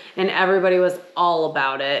school and everybody was all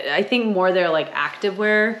about it. I think more they're like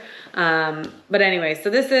activewear. But anyway, so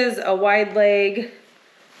this is a wide leg,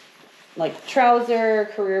 like trouser,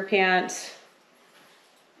 career pant.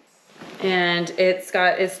 And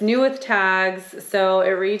it's new with tags, so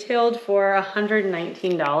it retailed for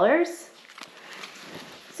 $119.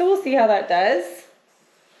 So we'll see how that does.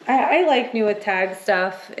 I like new with tag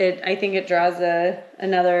stuff. I think it draws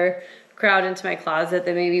another crowd into my closet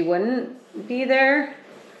that maybe wouldn't be there.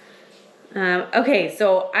 Okay,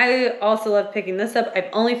 so I also love picking this up. I've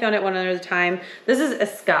only found it one other time. This is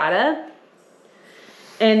Escada.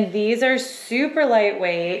 And these are super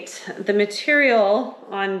lightweight. The material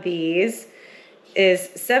on these is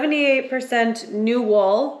 78% new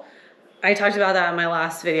wool. I talked about that in my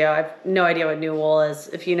last video. I have no idea what new wool is.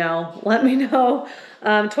 If you know, let me know.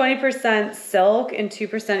 20% silk and 2%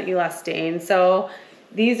 elastane. So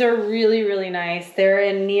these are really, really nice. They're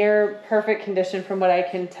in near perfect condition from what I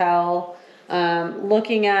can tell.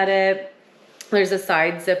 Looking at it, there's a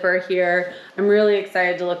side zipper here. I'm really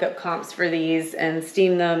excited to look up comps for these and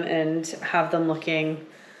steam them and have them looking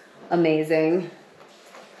amazing.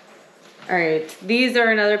 All right, these are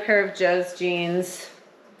another pair of Joe's jeans.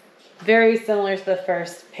 Very similar to the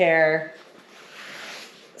first pair.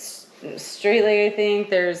 Straight leg, I think.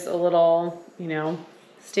 There's a little, you know,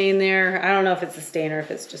 stain there. I don't know if it's a stain or if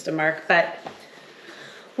it's just a mark, but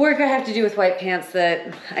work I have to do with white pants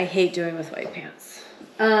that I hate doing with white pants.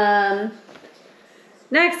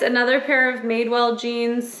 Next, another pair of Madewell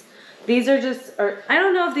jeans. These are just, or I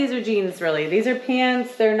don't know if these are jeans really. These are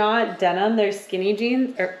pants. They're not denim. They're skinny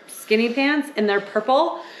jeans or skinny pants, and they're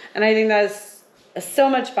purple. And I think that's so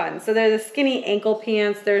much fun. So they're the skinny ankle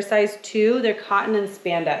pants. They're size 2. They're cotton and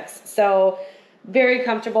spandex. So very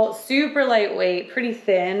comfortable, super lightweight, pretty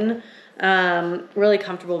thin, really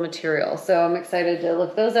comfortable material. So I'm excited to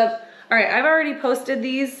look those up. All right, I've already posted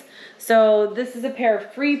these. So this is a pair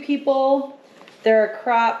of Free People. They're a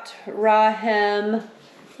cropped raw hem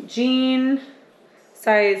jean,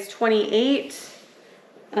 size 28,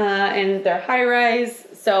 and they're high rise.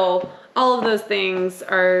 So all of those things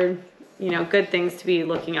are, you know, good things to be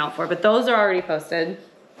looking out for, but those are already posted.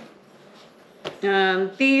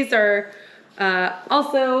 These are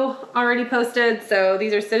also already posted. So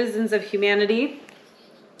these are Citizens of Humanity.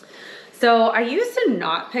 So I used to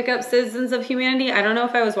not pick up Citizens of Humanity. I don't know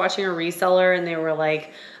if I was watching a reseller and they were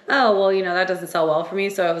like, oh, well, you know, that doesn't sell well for me.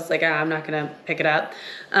 So I was like, I'm not going to pick it up.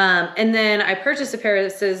 And then I purchased a pair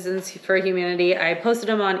of Citizens for Humanity. I posted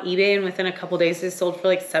them on eBay and within a couple days, they sold for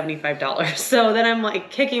like $75. So then I'm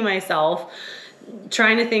like kicking myself,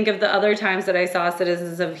 trying to think of the other times that I saw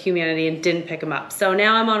Citizens of Humanity and didn't pick them up. So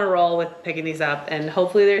now I'm on a roll with picking these up and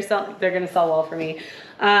hopefully they're going to sell well for me.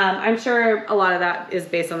 I'm sure a lot of that is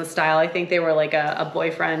based on the style. I think they were like a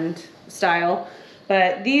boyfriend style.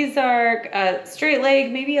 But these are straight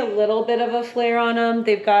leg, maybe a little bit of a flare on them.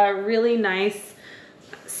 They've got really nice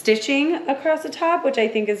stitching across the top, which I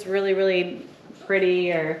think is really, really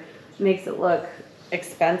pretty or makes it look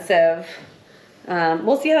expensive.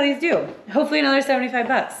 We'll see how these do. Hopefully another 75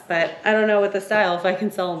 bucks, but I don't know with the style if I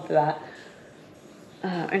can sell them for that.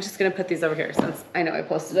 I'm just gonna put these over here since I know I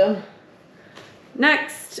posted them.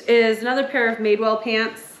 Next is another pair of Madewell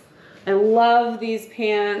pants. I love these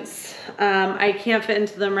pants. I can't fit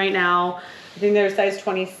into them right now. I think they're size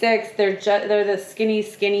 26. They're the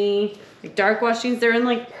skinny, like dark wash jeans. They're in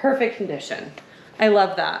like perfect condition. I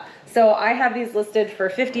love that. So I have these listed for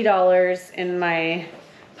 $50 in my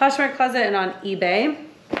Poshmark Closet and on eBay.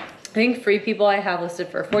 I think Free People I have listed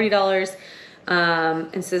for $40.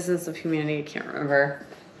 And Citizens of Humanity, I can't remember.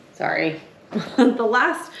 Sorry. The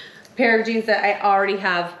last pair of jeans that I already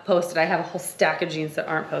have posted. I have a whole stack of jeans that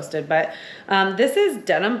aren't posted, but this is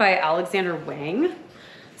denim by Alexander Wang.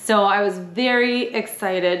 So I was very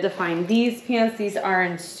excited to find these pants. These are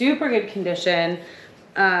in super good condition.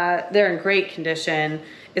 They're in great condition.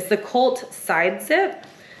 It's the Colt side zip.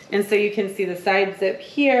 And so you can see the side zip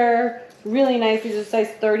here. Really nice. These are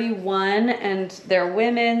size 31 and they're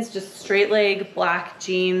women's, just straight leg black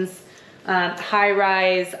jeans. High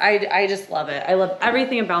rise. I just love it. I love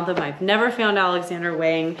everything about them. I've never found Alexander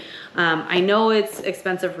Wang. I know it's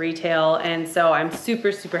expensive retail, and so I'm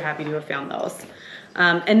super, super happy to have found those.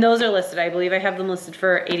 And those are listed. I believe I have them listed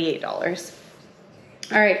for $88.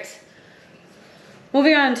 All right.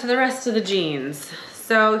 Moving on to the rest of the jeans.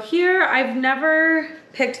 So here, I've never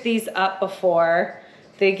picked these up before.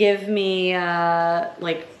 They give me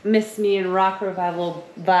like Miss Me and Rock Revival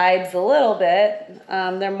vibes a little bit.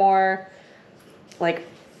 They're more like,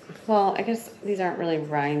 well, I guess these aren't really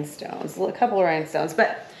rhinestones. A couple of rhinestones,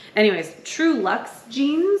 but anyways, True Luxe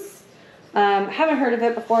jeans. Haven't heard of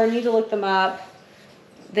it before. Need to look them up.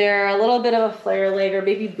 They're a little bit of a flare leg or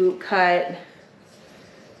maybe boot cut.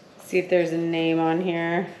 See if there's a name on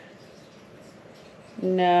here.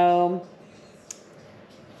 No.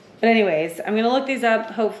 But anyways, I'm gonna look these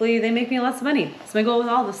up. Hopefully they make me lots of money. That's my goal with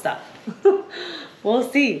all this stuff. We'll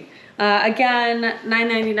see. Again,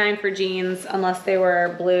 $9.99 for jeans. Unless they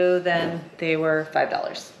were blue, then they were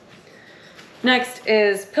 $5. Next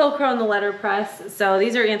is Pilcrow and the letterpress. So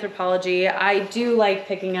these are Anthropologie. I do like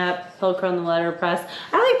picking up Pilcrow and the letterpress.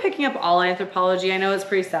 I like picking up all Anthropologie. I know it's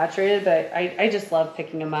pretty saturated, but I just love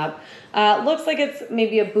picking them up. Looks like it's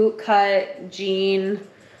maybe a boot cut jean.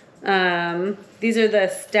 These are the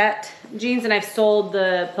Stet jeans, and I've sold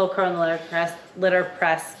the Pilcrow and the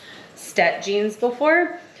letterpress Stet jeans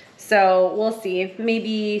before. So we'll see,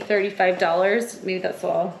 maybe $35. Maybe that's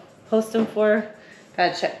what I'll post them for.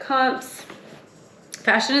 Gotta check comps.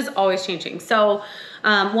 Fashion is always changing. So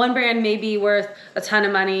one brand may be worth a ton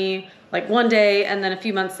of money like one day, and then a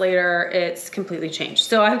few months later it's completely changed.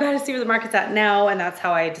 So I've got to see where the market's at now, and that's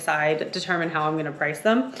how I determine how I'm gonna price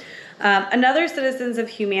them. Another Citizens of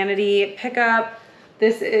Humanity pickup.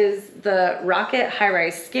 This is the Rocket High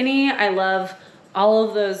Rise Skinny. I love all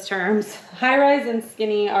of those terms. High rise and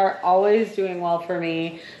skinny are always doing well for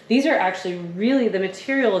me. These are actually really, the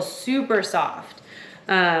material is super soft.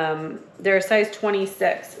 They're a size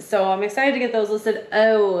 26. So I'm excited to get those listed.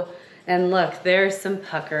 Oh, and look, there's some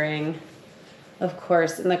puckering, of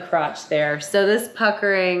course, in the crotch there. So this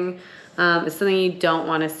puckering is something you don't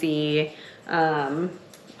want to see.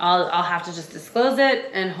 I'll have to just disclose it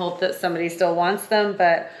and hope that somebody still wants them,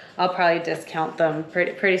 but I'll probably discount them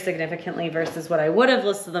pretty significantly versus what I would have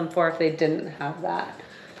listed them for if they didn't have that.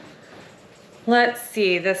 Let's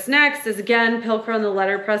see, this next is again Pilcrow and the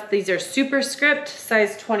letterpress. These are Superscript,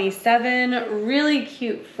 size 27, really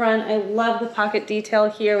cute front. I love the pocket detail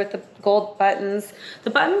here with the gold buttons.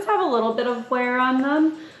 The buttons have a little bit of wear on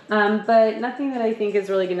them, but nothing that I think is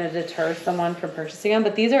really gonna deter someone from purchasing them.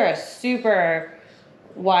 But these are a super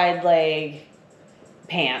wide leg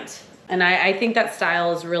pant. And I think that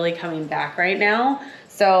style is really coming back right now.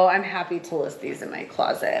 So I'm happy to list these in my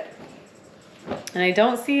closet. And I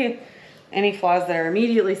don't see any flaws that are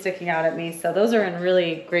immediately sticking out at me. So those are in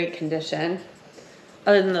really great condition.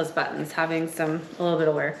 Other than those buttons having a little bit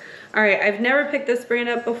of wear. All right, I've never picked this brand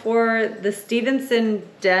up before. The Stevenson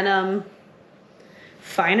Denim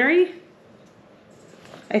Finery,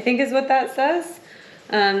 I think is what that says.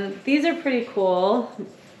 These are pretty cool.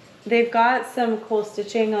 They've got some cool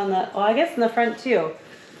stitching on the, well, I guess in the front too.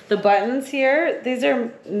 The buttons here, these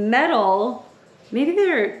are metal. Maybe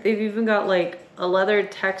they've even got like a leather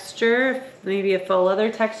texture, maybe a faux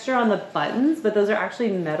leather texture on the buttons, but those are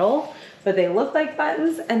actually metal, but they look like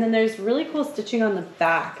buttons. And then there's really cool stitching on the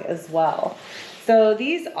back as well. So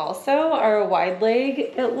these also are a wide leg,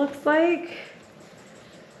 it looks like.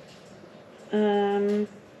 They're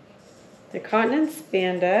cotton and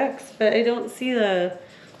spandex, but I don't see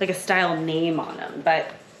like a style name on them,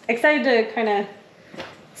 but excited to kind of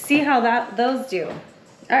see how those do. All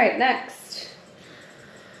right, next.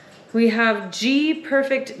 We have G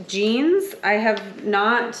Perfect jeans. I have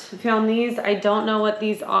not found these. I don't know what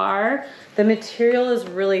these are. The material is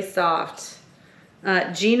really soft.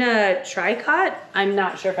 Gina Tricot. I'm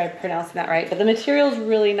not sure if I'm pronouncing that right, but the material is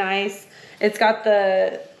really nice. It's got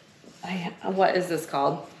the, what is this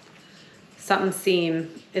called? Something seam.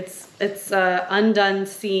 It's undone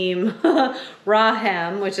seam raw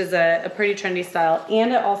hem, which is a pretty trendy style,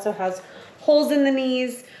 and it also has holes in the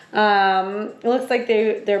knees. It looks like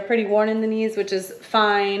they're pretty worn in the knees, which is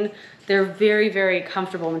fine. They're very, very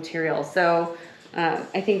comfortable material, so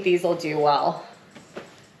I think these will do well.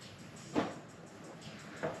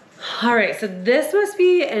 All right, so this must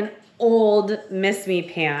be an old Miss Me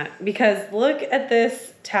pant, because look at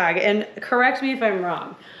this tag, and correct me if I'm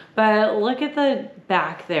wrong, but look at the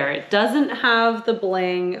back there. It doesn't have the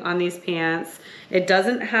bling on these pants. It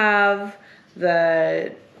doesn't have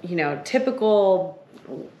the, you know, typical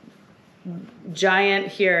giant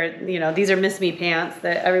here, you know, these are Miss Me pants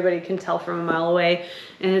that everybody can tell from a mile away,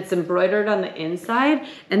 and it's embroidered on the inside,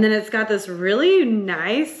 and then it's got this really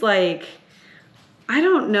nice, like, I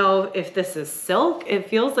don't know if this is silk. It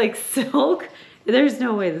feels like silk. There's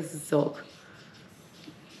no way this is silk.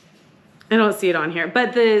 I don't see it on here,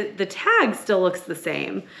 but the tag still looks the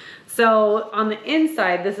same. So on the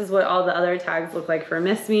inside, this is what all the other tags look like for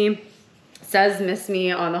Miss Me. It says Miss Me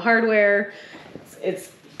on the hardware.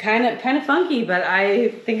 It's kind of funky, but I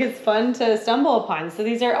think it's fun to stumble upon. So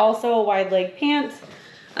these are also a wide leg pant.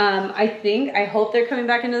 I hope they're coming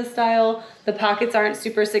back into the style. The pockets aren't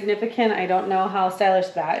super significant. I don't know how stylish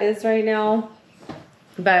that is right now,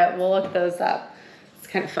 but we'll look those up. It's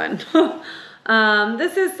kind of fun.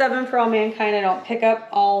 This is 7 for All Mankind. I don't pick up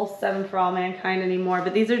all 7 for All Mankind anymore,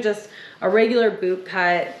 but these are just a regular boot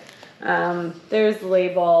cut. There's the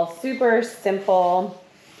label. Super simple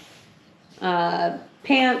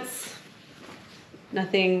pants.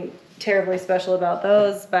 Nothing terribly special about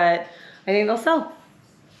those, but I think they'll sell.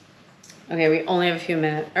 Okay, we only have a few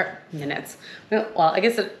minutes. Well, I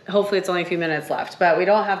guess hopefully it's only a few minutes left, but we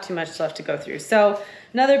don't have too much left to go through. So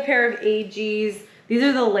another pair of AGs. These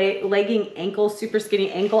are the legging ankle, super skinny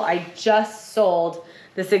ankle. I just sold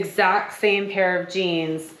this exact same pair of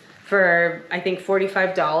jeans for, I think,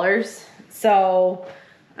 $45. So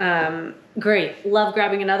great, love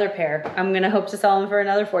grabbing another pair. I'm gonna hope to sell them for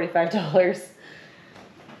another $45.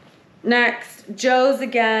 Next, Joe's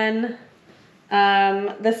again.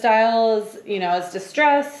 The style is, you know, it's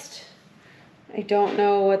distressed. I don't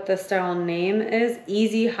know what the style name is.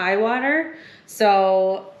 Easy High Water.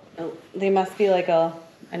 So they must be like an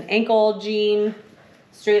ankle jean,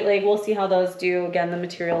 straight leg. We'll see how those do. Again, the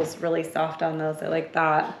material is really soft on those. I like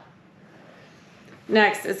that.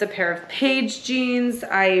 Next is a pair of Paige jeans.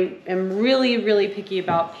 I am really, really picky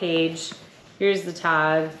about Paige. Here's the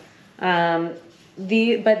tag.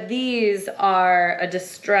 But these are a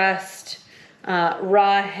distressed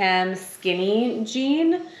raw hem skinny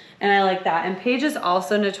jean, and I like that. And Paige is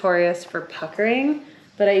also notorious for puckering,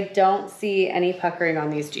 but I don't see any puckering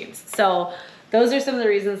on these jeans. So those are some of the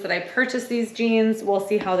reasons that I purchased these jeans. We'll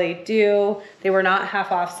see how they do. They were not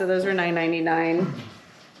half off, so those were $9.99.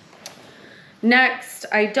 Next,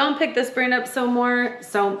 I don't pick this brand up so much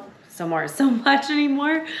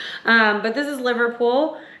anymore, but this is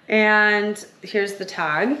Liverpool, and here's the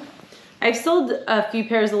tag. I've sold a few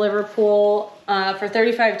pairs of Liverpool for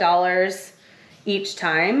 $35 each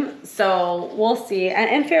time, so we'll see,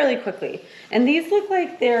 and fairly quickly. And these look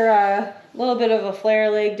like they're a little bit of a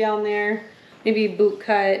flare leg down there, maybe boot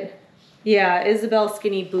cut. Yeah, Isabel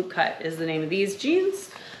Skinny Boot Cut is the name of these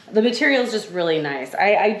jeans. The material is just really nice.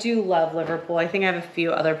 I do love Liverpool. I think I have a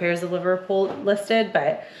few other pairs of Liverpool listed,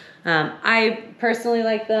 but I personally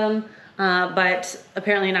like them. but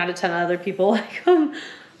apparently not a ton of other people like them,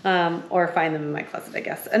 or find them in my closet, I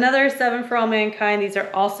guess. Another 7 for All Mankind. These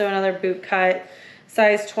are also another boot cut,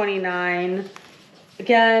 size 29.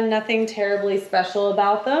 Again, nothing terribly special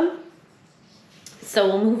about them. So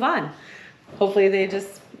we'll move on. Hopefully they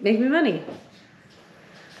just make me money.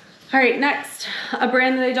 All right, next, a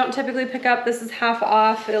brand that I don't typically pick up. This is half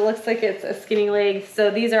off. It looks like it's a skinny leg. So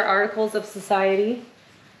these are Articles of Society.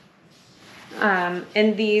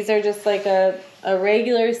 And these are just like a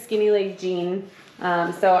regular skinny leg jean.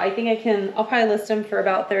 So I think I'll probably list them for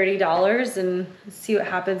about $30 and see what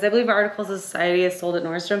happens. I believe Articles of Society is sold at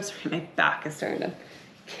Nordstrom. Sorry, my back is starting to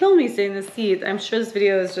kill me sitting in the seat. I'm sure this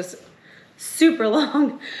video is just super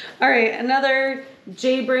long. All right, another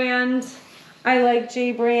J brand. I like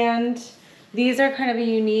J brand. These are kind of a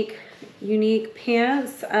unique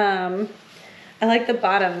pants. I like the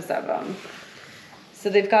bottoms of them. So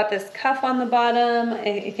they've got this cuff on the bottom.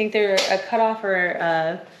 I think they're a cutoff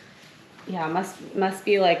or yeah, must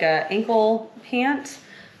be like a ankle pant.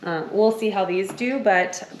 We'll see how these do,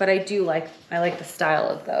 but I like the style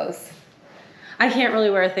of those. I can't really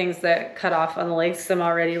wear things that cut off on the legs because I'm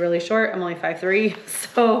already really short. I'm only 5'3",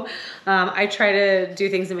 so I try to do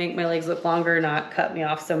things that make my legs look longer, not cut me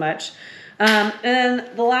off so much. And then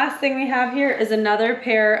the last thing we have here is another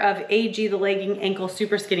pair of AG, the legging ankle,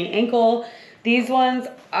 super skinny ankle. These ones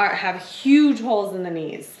have huge holes in the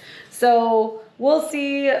knees. So we'll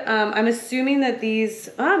see. I'm assuming that these,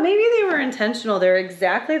 maybe they were intentional. They're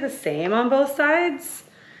exactly the same on both sides.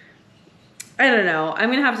 I don't know.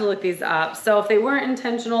 I'm gonna have to look these up. So if they weren't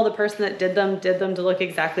intentional, the person that did them to look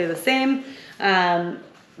exactly the same.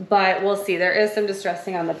 But we'll see. There is some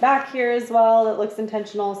distressing on the back here as well that looks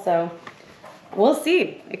intentional. So we'll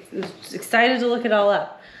see. Excited to look it all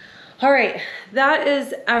up. All right, that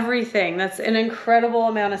is everything. That's an incredible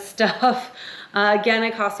amount of stuff. Again,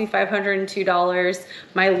 it cost me $502.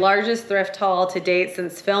 My largest thrift haul to date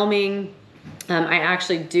since filming. I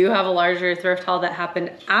actually do have a larger thrift haul that happened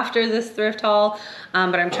after this thrift haul,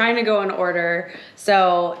 but I'm trying to go in order.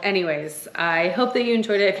 So anyways, I hope that you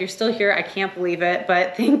enjoyed it. If you're still here, I can't believe it,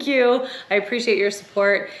 but thank you. I appreciate your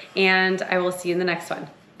support, and I will see you in the next one.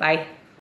 Bye.